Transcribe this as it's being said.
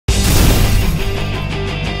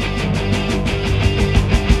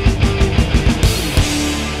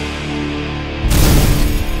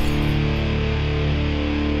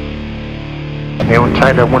Neil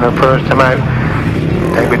Taylor won her first time out.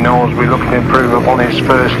 David Knowles will be looking to improve upon his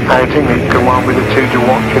first outing. He can one with the 2 to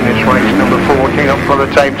watch in this race. Number 14 up for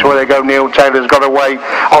the tape to where they go. Neil Taylor's got away.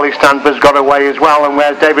 Ollie Stanford's got away as well. And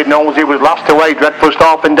where's David Knowles? He was last away. Dreadful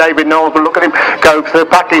start from David Knowles. But look at him go for the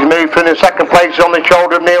pack. He's moved from the second place on the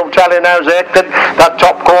shoulder of Neil Taylor. Now exited that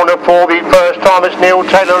top corner for the first time. It's Neil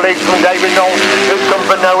Taylor leads from David Knowles. Who's come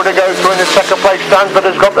for nowhere to go through in the second place.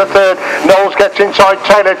 Stanford has got the third. Knowles gets inside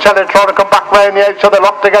Taylor. Taylor trying to come back round the outside. They're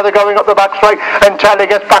locked together going up the back straight. And Taylor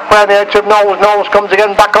gets back round the edge of Knowles. Knowles comes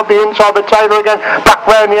again back up the inside with Taylor again. Back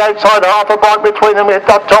round the outside. Half a bike between them. We hit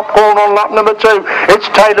that top corner on lap number 2. It's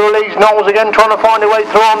Taylor leads. Knowles again trying to find a way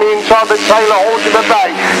through on the inside, but Taylor holds him at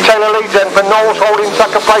bay. Taylor leads then for Knowles holding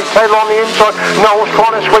second place. Taylor on the inside. Knowles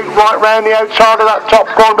trying to sweep right round the outside of that top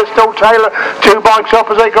corner, but still Taylor 2 bikes up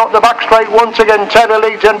as they got the back straight once again. Taylor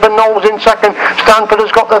leads then for Knowles in second. Stanford has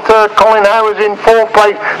got the third. Colin Howard's in fourth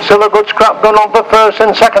place. Still a good scrap going on for first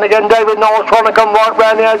and second again. David Knowles trying to come right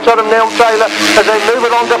round the outside of Neil Taylor as they move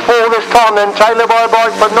it on to 4 this time. Then Taylor by a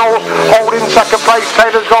bike, but Knowles holding second place.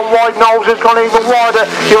 Taylor's gone wide. Knowles has gone even wider.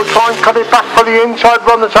 He'll try and cut it back for the inside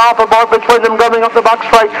run. There's half a bike between them going up the back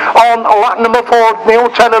straight on lap number 4. Neil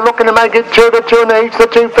Taylor looking to make it 2 to 2 and he's the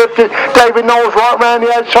 250. David Knowles right round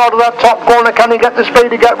the outside of that top corner. Can he get the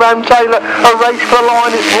speed to get round Taylor? A race for a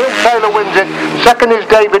line. It's Neil Taylor wins it. Second is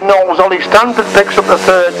David Knowles. Ollie Stanford picks up the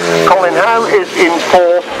third. Colin Howe is in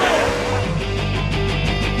fourth.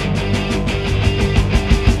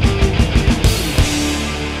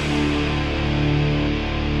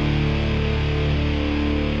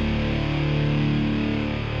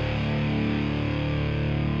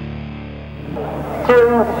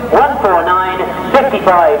 Two, 149,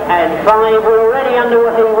 55 and 5. We're already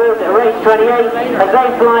underway with race 28 as they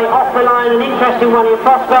fly off the line. An interesting one in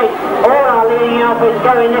prospect. All our leading outfits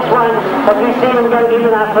going this one as we see them go into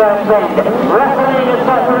that first bend. Wrestling is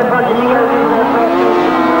back to the front as he goes into the first bend.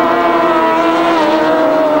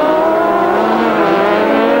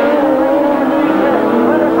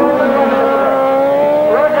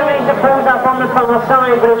 Pulls up on the far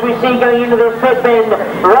side, but as we see going into this pit bend,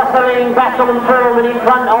 rustling back on form and in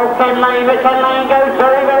front of Ken Lane, but Ken Lane goes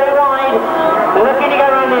very, very wide, looking to go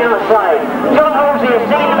around the outside. John Halsey has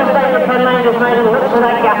seen the mistake that Ken Lane has made and looks for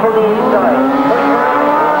that gap on the inside.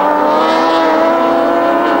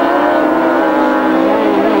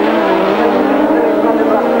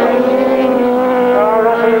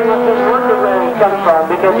 From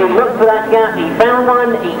because he looked for that gap, he found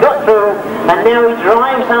one, he got through, and now he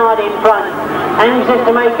drives hard in front, anxious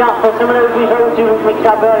to make up for some of those results he was picked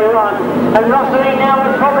up earlier on. And rustling now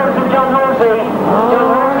with problems from John Halsey.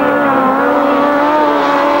 John Halsey.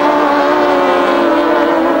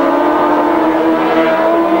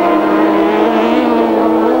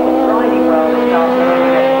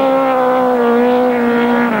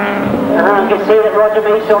 You can see that Roger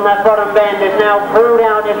Meese on that bottom bend is now pulled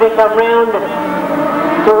out as we come round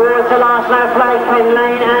towards the last lap flag. Ken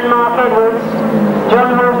Lane and Mark Edwards.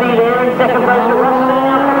 John Halsey there in second place with Russell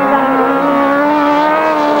now coming back.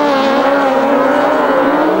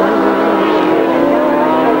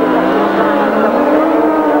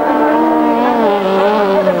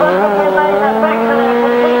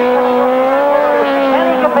 Can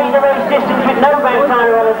he complete the race distance with no back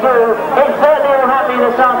tire on the through? It certainly will happen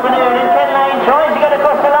this afternoon, and Ken Lane tries to get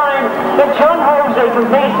across the line, but John Halsey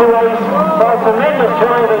completes the race by tremendous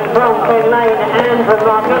driving from Ken Lane and from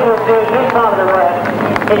Mark Edwards doing his part of the work.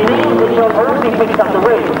 It means that John Halsey picks up the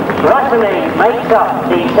win. Russell makes up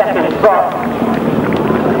the second spot.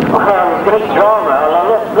 Great drama. A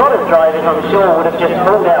lot of drivers, I'm sure, would have just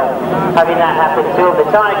pulled out having that happen to him. The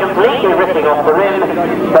tyre completely ripping off the rim,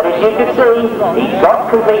 but as you can see, he's got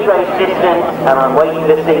complete race distance, and I'm waiting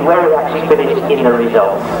to see where he actually finished in the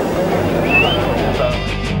results.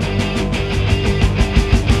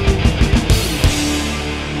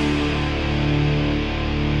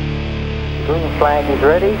 Green flag is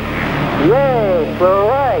ready. Yes, we're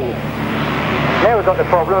away. Now we've got the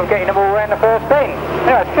problem of getting them all around the first bend.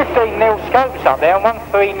 Anyway, it's 15 nil Scopes up there,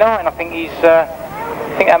 139. I think he's, I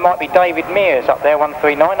think that might be David Mears up there,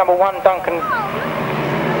 139. Number 1, Duncan.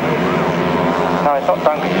 No, it's not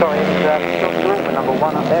Duncan, sorry, it's Storm, number 1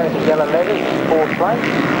 up there in the yellow leather, fourth place.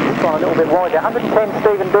 We've gone a little bit wider. 110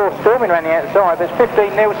 Stephen Daw storming around the outside. There's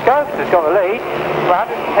 15 nil Scopes has got the lead.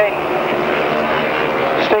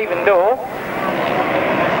 110 Stephen Daw.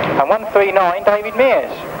 And 139 David Mears.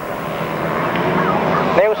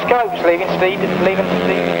 Neil Scopes leaving Stephen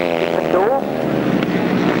Daw.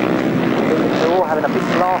 Daw having a big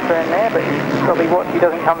laugh around there, but he's probably watched he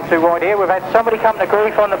doesn't come too wide here. We've had somebody come to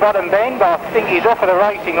grief on the bottom bend, but I think he's off of the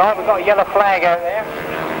racing line. We've got a yellow flag out there.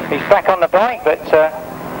 He's back on the bike, but he's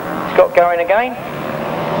got going again.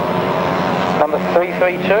 Number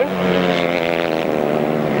 332.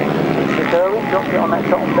 Dropped it on that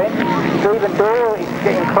top bend. Steve Daw is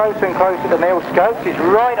getting closer and closer to Neil Scopes. He's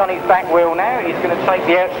right on his back wheel now. He's going to take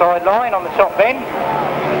the outside line on the top bend.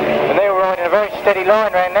 And Neil riding a very steady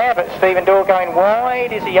line around there, but Stephen Daw going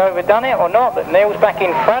wide. Is he overdone it or not? But Neil's back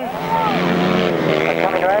in front.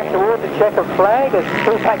 Coming around towards the checkered flag as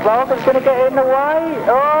two-pack Larkin's going to get in the way.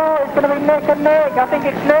 Oh, it's going to be neck and neck. I think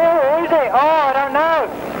it's Neil, is it? Oh, I don't know.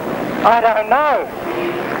 I don't know.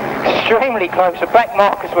 Extremely close. The back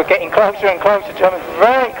markers were getting closer and closer to him.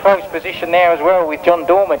 Very close position there as well, with John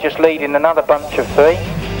Dormer just leading another bunch of three.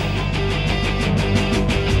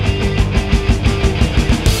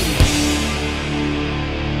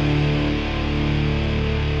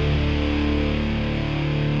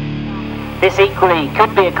 This equally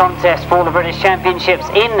could be a contest for the British Championships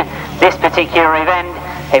in this particular event.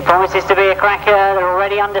 It promises to be a cracker. They're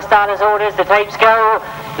already under starters' orders. The tapes go.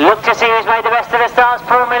 Look to see who's made the best of the starts.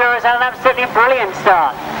 Paul Miller has had an absolutely brilliant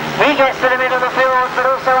start. He gets to the middle of the field, but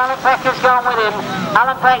also Alan Peck has gone with him.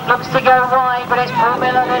 Alan Peck looks to go wide, but it's Paul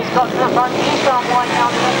Miller that's got to the front. He's gone wide now.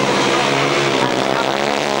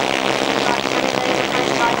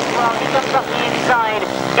 He comes up the inside,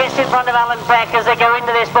 gets in front of Alan Peck as they go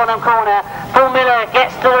into this bottom corner. Paul Miller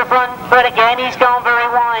gets to the front, but again he's gone very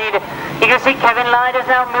wide. You can see Kevin Leide has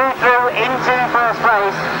now moved through into first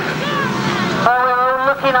place. Oh, we're all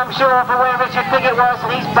looking, I'm sure, for where Richard Piggott was,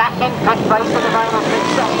 and he's back in fifth place at the moment. Big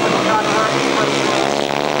stop for the trying to work his way through.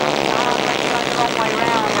 The long way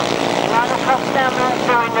round. Lionel Cox now moves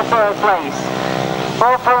through into third place.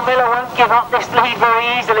 Paul Miller won't give up this lead very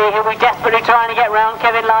easily. He'll be desperately trying to get round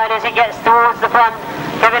Kevin Leide as he gets towards the front.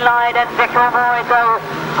 Kevin Leide and Dick O'Boyd though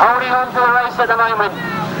holding on to the race at the moment.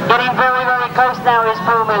 Getting very, very close now is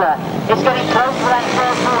Paul Miller. It's getting close to that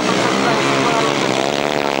third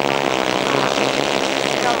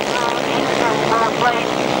place,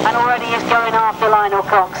 and already is going after Lionel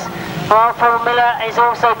Cox. While Paul Miller is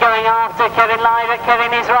also going after Kevin Leide, but Kevin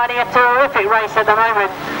is riding a terrific race at the moment.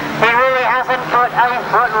 He really hasn't put a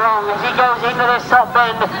foot wrong as he goes into this top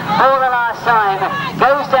bend for the last time.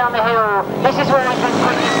 Goes down the hill. This is where he's been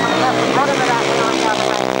quickest from the bottom of that hill down the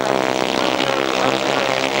back.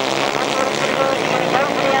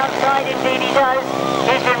 Goes to the outside, indeed he does.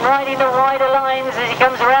 He's been riding the wider lines as he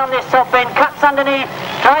comes around this top bend, cuts underneath,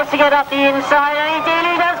 tries to get up the inside, and indeed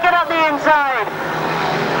he does get up the inside.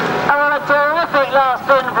 Oh, what a terrific last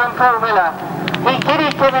bend from Paul Miller. He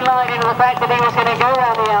kidded Kevin Leide into the fact that he was going to go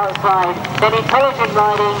around the outside. Then intelligent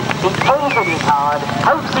riding, he pulls it his hard,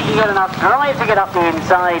 hopes he can get enough drive to get up the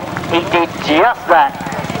inside. He did just that.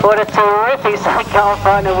 What a terrific sidecar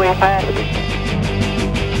final we've had.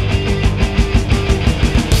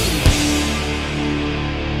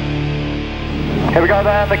 Here we go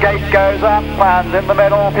then, the gate goes up, and in the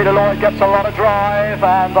middle Peter Lloyd gets a lot of drive,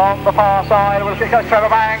 and on the far side we'll see Trevor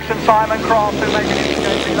Banks and Simon Cross who make an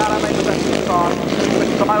escape. That'll make the best of the start.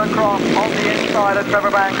 With Simon Cross on the inside of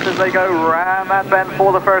Trevor Banks as they go round that bend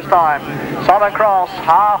for the first time. Simon Cross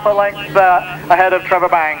half a length ahead of Trevor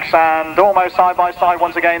Banks, and almost side by side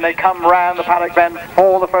once again they come round the paddock bend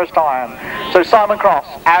for the first time. So Simon Cross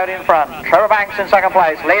out in front, Trevor Banks in second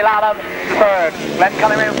place, Lee Lanham third, Glen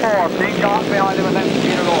Cunningham fourth, Dean Garth behind him, and then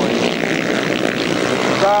Peter Lloyd.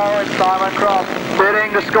 So it's Simon Cross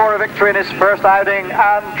bidding to score a victory in his first outing,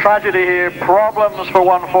 and tragedy here, problems for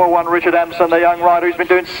 141 Richard Empson, the young rider who's been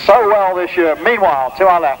doing so well this year. Meanwhile, to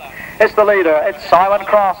our left, it's the leader, it's Simon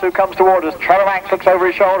Cross who comes towards us. Trevor Banks looks over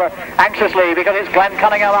his shoulder anxiously because it's Glen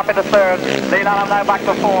Cunningham up into third. Lee Lanham now back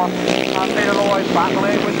to fourth, and Peter Lloyd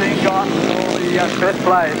battling with Dean Garth for the fifth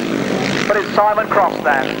place. But it's Simon Cross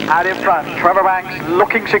then, out in front. Trevor Banks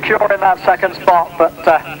looking secure in that second spot, but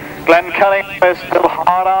Glen Cunningham is still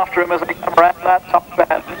hard after him as they come around that top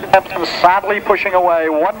bend. Empson sadly pushing away.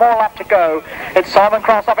 One more lap to go. It's Simon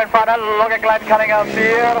Cross up in front, and look at Glen Cunningham.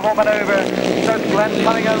 Beautiful manoeuvre. So it's Glen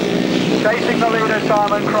Cunningham chasing the leader,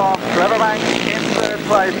 Simon Cross. Trevor Banks in third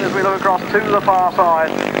place as we look across to the far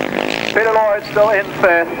side. Peter Lloyd still in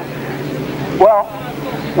fifth. Well,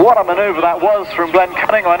 what a manoeuvre that was from Glen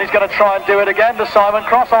Cunningham, and he's going to try and do it again to Simon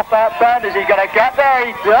Cross off that bend. Is he going to get there?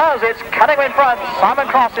 He does. It's Cunningham in front, Simon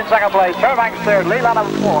Cross in second place, Trevor Banks third, Lee Lanham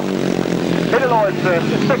fourth, Peter Lloyd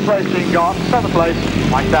fifth, sixth place Dean Garth, seventh place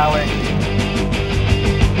Mike Dowling.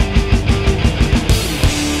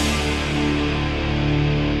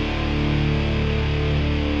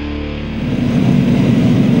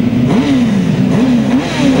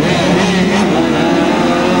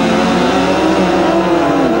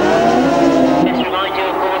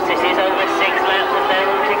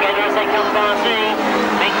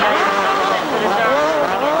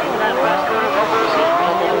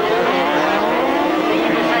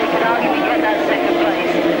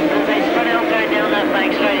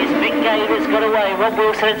 Rob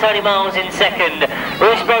Wilson and Tony Miles in second.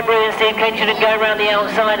 Spreadbury and Steve Daw go around the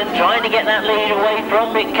outside and trying to get that lead away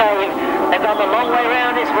from Mick Cave. They've gone the long way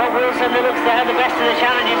round. It's Rob Wilson that looks to have the best of the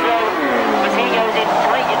challenges though, as he goes in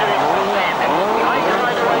tight into this front end. Tries to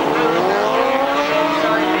ride away through.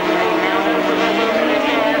 Inside Mick Cave now knows that Rob Wilson is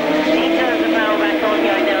there. He turns the power back on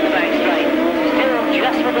going down the back straight. Still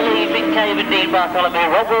just for the lead, Mick Cave and Dean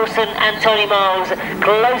Bartholomew. Rob Wilson and Tony Miles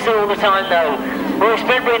closer all the time though.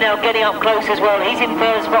 Spreadbury now getting up close as well. He's in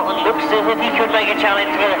third spot and looks as if he could make a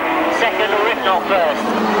challenge for second or if not first.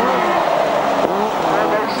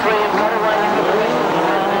 Those three have got away from the rest of the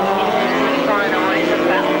round in this final. It's a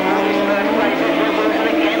battle for his first place. Rob Wilson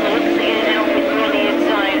again looks to get it out on the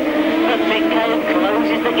inside. But Mick Cave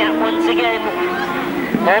closes the gap once again.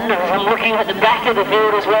 And as I'm looking at the back of the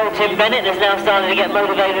field as well, Tim Bennett has now started to get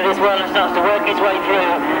motivated as well and starts to work his way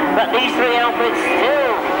through. But these three outfits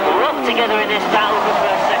still locked together in this battle for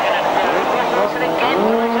first, second and third. Rob Wilson again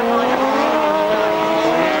tries to find it.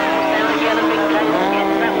 Now again a Mick Cave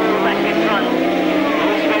gets that wall back in front.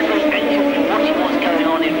 Spreadbury anxiously watching what's going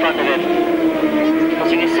on in front of him.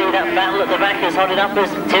 As you can see, that battle at the back has hotted up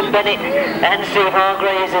as Tim Bennett and Steve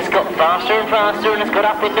Hargraves has got faster and faster and has got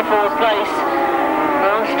up into fourth place.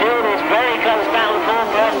 Well, still this very close battle for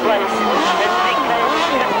first place. Then Mick Cave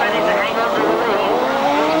just managed to hang on to the lead.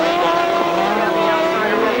 Around the outside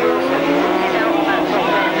of Rob Wilson. He's out on that top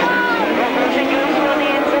end. Rob Wilson goes on the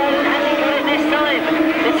inside and has he got it this time?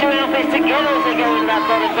 The two outfits together as they go into that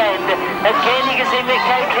bottom bend. Again you can see Mick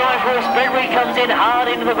Cave drive for Spreadbury comes in hard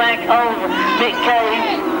into the back of Mick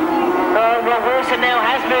Cave. Rob Wilson now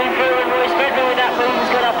has moved through and Spreadbury with that move has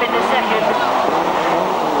got up into second.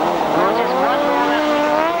 Just one more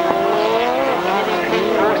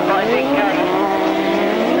by Mick Cave.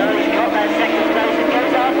 So he's got that second place and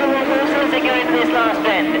goes after Rob Wilson as they go into this last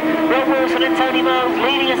bend. Rob Wilson and Tony Miles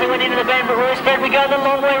leading as they went into the bend, but Spreadbury going the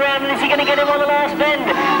long way round, and is he going to get him on the last bend?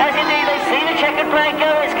 As indeed they see the checkered flag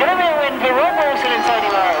go, it's going to be a win for Rob Wilson and Tony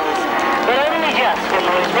Miles. But only just for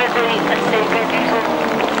Spreadbury and Steve Daw.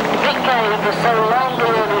 Mick Cave for so long the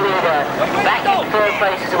early leader, back in third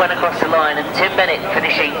place as he went across the line, and Tim Bennett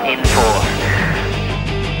finishing in fourth.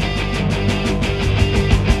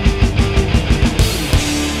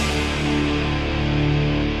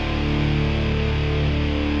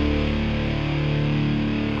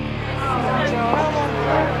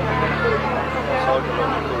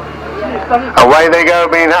 Away they go,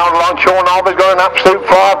 being held along. Sean Harvey's got an absolute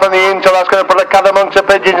fire from the inside. That's going to put a cat amongst the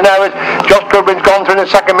pigeons now. As Josh Goodwin's gone through in the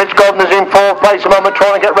second. Mitch Gordon is in fourth place at the moment,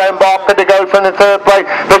 trying to get round Barker to go from the third place.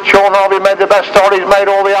 But Sean Harvey made the best start he's made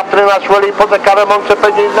all the afternoon. That's really put the cat amongst the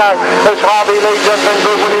pigeons now. As Harvey leads and then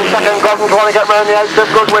Goodwin in second. Gordon trying to get round the outside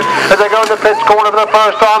of Goodwin as they go in the pits corner for the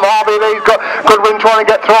first time. Harvey leads. Goodwin trying to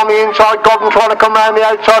get through on the inside. Gordon trying to come round the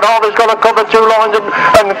outside. Harvey's got to cover two lines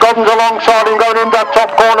and Gordon's alongside him going into that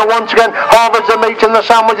top corner once again. Harvey's the meat in the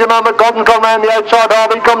sandwich at the moment. Gordon come round the outside.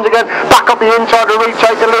 Harvey comes again back up the inside to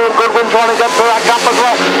retake the lead. Goodwin trying to get through that gap as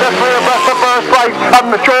well. They're three abreast the first place. And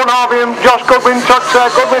Sean Harvey and Josh Goodwin touch there.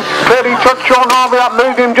 Goodwin clearly touched Sean Harvey. That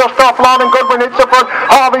moved him just offline and Goodwin hits the front.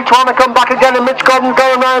 Harvey trying to come back again and Mitch Gordon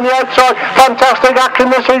going round the outside. Fantastic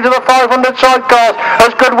action this season of the 500 sidecars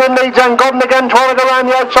as Goodwin leads and Gordon again trying to go round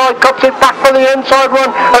the outside. Cuts it back for the inside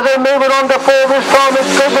run as they're moving on to four this time.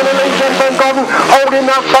 It's Goodwin and leads and Gordon holding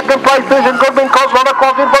that second place position. Goodwin cuts run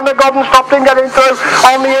across in front of Gordon, stopped him getting through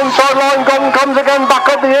on the inside line. Gordon comes again back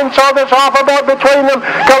up the inside. There's half a bite between them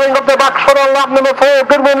going up the back foot on lap number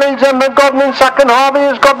 4. Goodwin leads them and Gordon in second. Harvey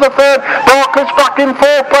has got the third. Barker's back in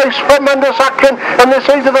fourth place. Tremendous action in the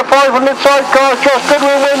seat of the 500 sidecars. Josh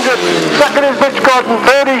Goodwin wins it. Second is Mitch Gordon.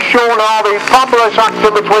 Third is Sean Harvey. Fabulous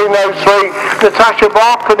action between those three. Natasha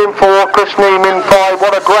Barker in 4. Chris Neame in 5.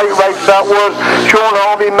 What a great race that was. Sean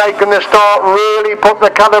Harvey making the start really put the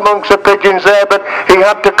cat amongst the pigeons there, but he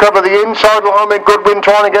had to cover the inside line with Goodwin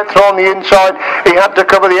trying to get through on the inside. He had to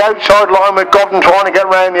cover the outside line with Gordon trying to get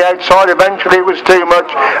round the outside. Eventually it was too much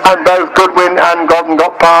and both Goodwin and Gordon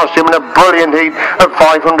got past him in a brilliant heat of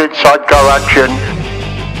 500 sidecar action.